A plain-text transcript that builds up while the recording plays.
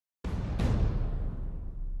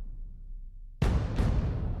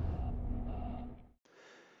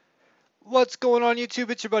What's going on YouTube?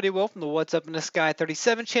 It's your buddy Will from the What's Up in the Sky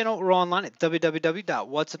 37 channel. We're online at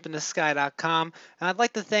www.whatsupinthesky.com. And I'd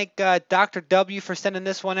like to thank Dr. W for sending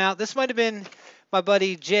this one out. This might have been my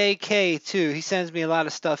buddy JK too. He sends me a lot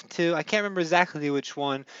of stuff too. I can't remember exactly which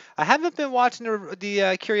one. I haven't been watching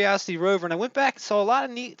the Curiosity Rover, and I went back and saw a lot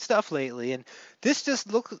of neat stuff lately. And this just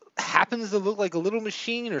happens to look like a little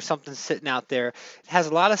machine or something sitting out there. It has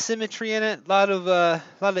a lot of symmetry in it, a lot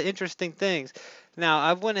of interesting things. Now,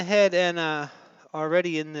 I went ahead and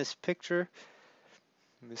already in this picture,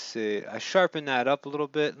 let me see, I sharpened that up a little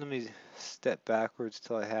bit. Let me step backwards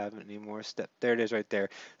till I haven't anymore. There it is right there.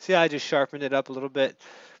 See how I just sharpened it up a little bit?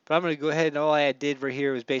 But I'm going to go ahead and all I did right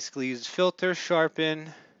here was basically use filter, sharpen.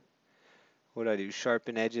 What did I do?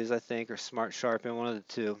 Sharpen edges, I think, or smart sharpen, one of the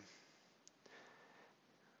two.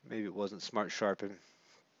 Maybe it wasn't smart sharpen.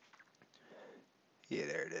 Yeah,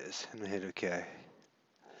 there it is. I'm going to hit OK.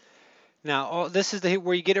 Now, this is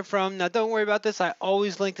where you get it from. Now, don't worry about this. I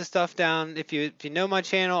always link the stuff down. If you know my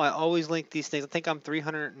channel, I always link these things. I think I'm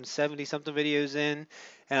 370 something videos in,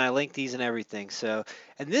 and I link these and everything. So,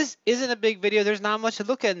 and this isn't a big video. There's not much to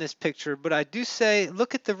look at in this picture, but I do say,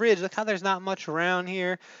 look at the ridge. Look how there's not much around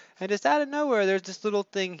here, and just out of nowhere, there's this little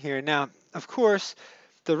thing here. Now, of course,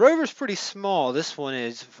 the rover's pretty small. This one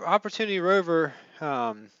is. Opportunity Rover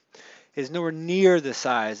is nowhere near the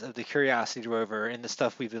size of the Curiosity Rover and the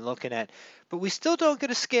stuff we've been looking at. But we still don't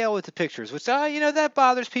get a scale with the pictures, which that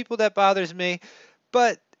bothers people, that bothers me.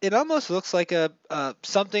 But it almost looks like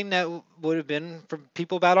something that would have been from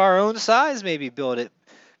people about our own size maybe build it.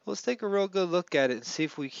 Let's take a real good look at it and see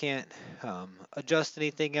if we can't adjust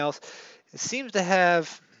anything else. It seems to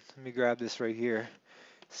have, let me grab this right here,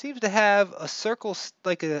 seems to have a circle,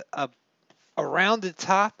 like a around the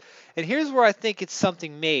top. And here's where I think it's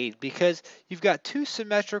something made, because you've got two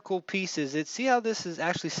symmetrical pieces. See how this is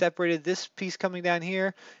actually separated, this piece coming down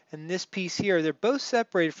here and this piece here. They're both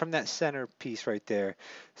separated from that center piece right there.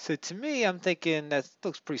 So to me, I'm thinking that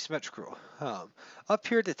looks pretty symmetrical. Up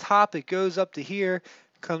here at the top, it goes up to here,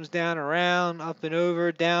 comes down around, up and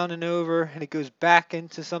over, down and over, and it goes back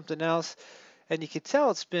into something else. And you can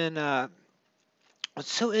tell it's been what's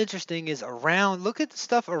so interesting is look at the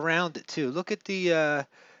stuff around it too. Look at the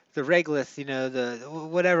regolith, the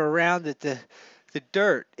whatever around it, the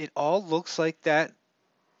dirt. It all looks like that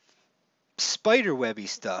spider webby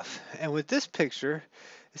stuff. And with this picture,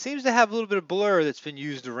 it seems to have a little bit of blur that's been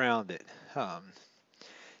used around it.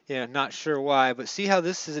 Not sure why, but see how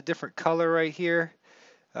this is a different color right here?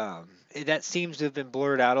 That seems to have been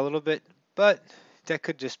blurred out a little bit, but that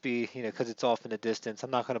could just be, because it's off in the distance.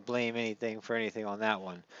 I'm not going to blame anything for anything on that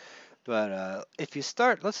one. But if you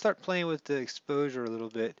let's start playing with the exposure a little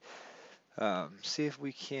bit. See if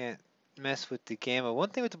we can't mess with the gamma. One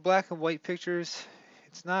thing with the black and white pictures,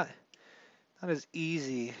 it's not as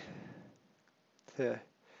easy to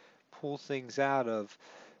pull things out of.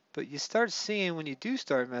 But you start seeing, when you do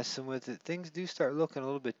start messing with it, things do start looking a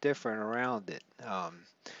little bit different around it.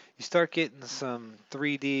 You start getting some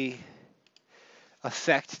 3D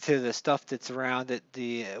effect to the stuff that's around it.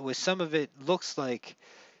 With some of it looks like,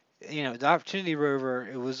 the Opportunity Rover,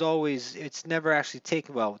 it's never actually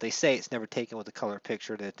taken, well, they say it's never taken with a color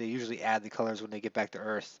picture, that they usually add the colors when they get back to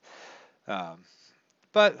Earth.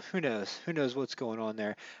 But who knows? Who knows what's going on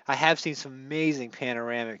there? I have seen some amazing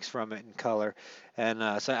panoramics from it in color,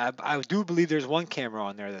 and so I do believe there's one camera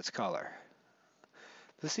on there that's color.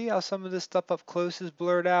 To see how some of this stuff up close is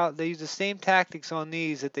blurred out, they use the same tactics on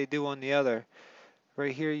these that they do on the other.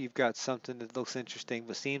 Right here you've got something that looks interesting,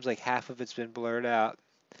 but seems like half of it's been blurred out.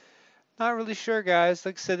 Not really sure, guys.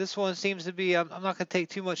 Like I said, this one seems to be, I'm not going to take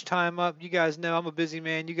too much time up. You guys know I'm a busy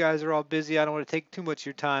man. You guys are all busy. I don't want to take too much of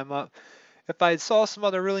your time up. If I saw some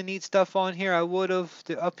other really neat stuff on here, I would have.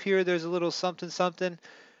 Up here, there's a little something something.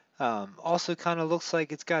 Also kind of looks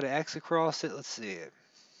like it's got an X across it. Let's see it.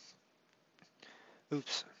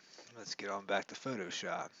 Oops. Let's get on back to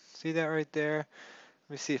Photoshop. See that right there?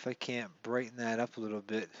 Let me see if I can't brighten that up a little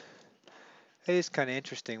bit. It is kind of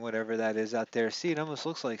interesting, whatever that is out there. See, it almost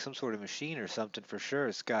looks like some sort of machine or something for sure.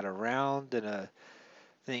 It's got a round and a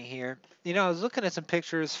thing here. I was looking at some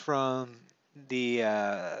pictures from the,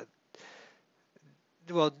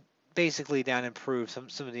 well, basically down in Peru, some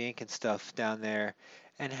of the ink and stuff down there,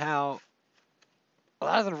 and how a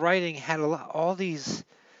lot of the writing had all these.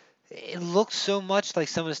 It looks so much like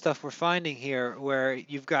some of the stuff we're finding here, where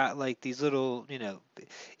you've got like these little,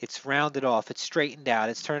 it's rounded off, it's straightened out,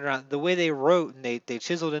 it's turned around. The way they wrote and they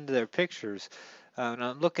chiseled into their pictures, And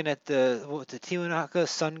I'm looking at the Tiwanaka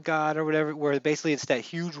Sun God or whatever, where basically it's that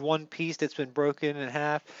huge one piece that's been broken in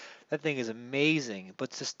half. That thing is amazing.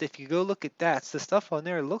 But just if you go look at that, the stuff on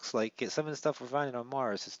there looks like it. Some of the stuff we're finding on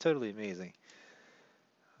Mars. It's totally amazing.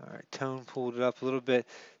 All right, tone pulled it up a little bit.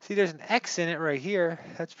 See, there's an X in it right here.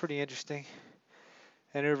 That's pretty interesting.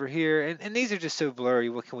 And over here, and these are just so blurry.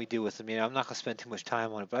 What can we do with them? You know, I'm not gonna spend too much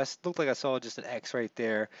time on it. But looked like I saw just an X right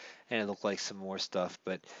there, and it looked like some more stuff.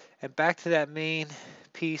 And back to that main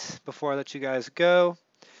piece before I let you guys go.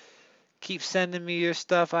 Keep sending me your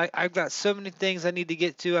stuff. I've got so many things I need to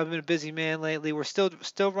get to. I've been a busy man lately. We're still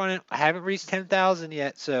running. I haven't reached 10,000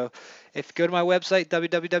 yet. So if you go to my website,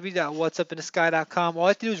 www.whatsupinthesky.com, all I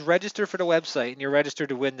have to do is register for the website, and you're registered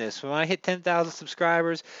to win this. When I hit 10,000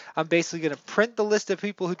 subscribers, I'm basically going to print the list of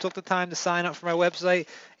people who took the time to sign up for my website,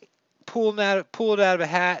 pull it out of a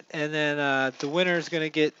hat, and then the winner is going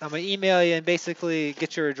to get. I'm going to email you and basically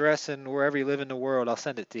get your address, and wherever you live in the world, I'll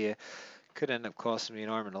send it to you. Could end up costing me an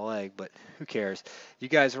arm and a leg, but who cares? You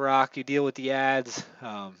guys rock. You deal with the ads.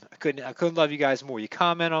 I couldn't love you guys more. You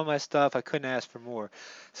comment on my stuff. I couldn't ask for more.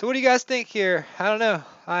 So what do you guys think here? I don't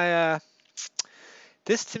know.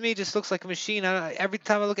 This to me just looks like a machine. Every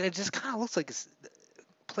time I look at it, it just kind of looks like it's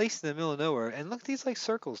placed in the middle of nowhere. And look at these like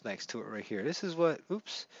circles next to it right here. This is what.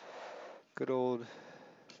 Oops. Good old.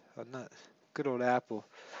 Not good old Apple.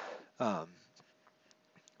 Um,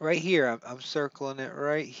 right here, I'm circling it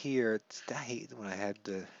right here. I hate when I had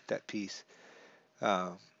that piece.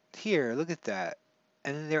 Uh, Here, look at that.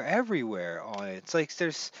 And they're everywhere on it. It's like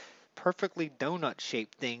there's perfectly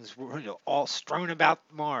donut-shaped things, all strewn about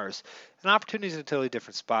Mars. And Opportunity is a totally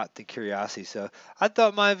different spot than Curiosity. So I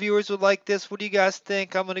thought my viewers would like this. What do you guys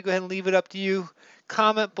think? I'm going to go ahead and leave it up to you.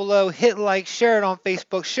 Comment below, hit like, share it on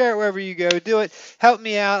Facebook, share it wherever you go. Do it. Help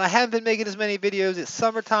me out. I haven't been making as many videos. It's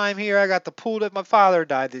summertime here. I got the pool that my father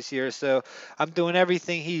died this year, so I'm doing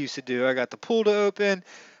everything he used to do. I got the pool to open.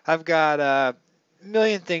 I've got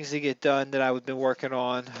million things to get done that I've been working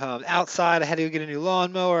on. Outside, I had to go get a new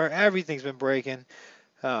lawnmower. Everything's been breaking.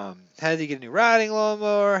 Had to get a new riding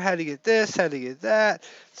lawnmower. Had to get this. Had to get that.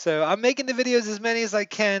 So I'm making the videos as many as I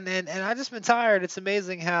can, and I just been tired. It's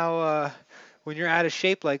amazing how when you're out of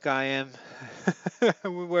shape like I am,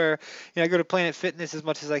 where I go to Planet Fitness as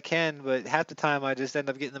much as I can, but half the time I just end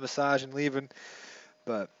up getting the massage and leaving.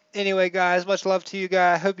 But anyway, guys, much love to you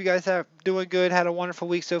guys. Hope you guys are doing good. Had a wonderful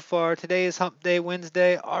week so far. Today is Hump Day,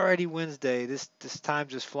 Wednesday. Already Wednesday. This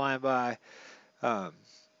time's just flying by. Um,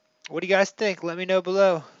 what do you guys think? Let me know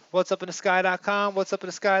below. What's up in the sky.com? What's up in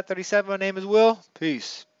the sky 37? My name is Will.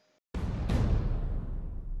 Peace.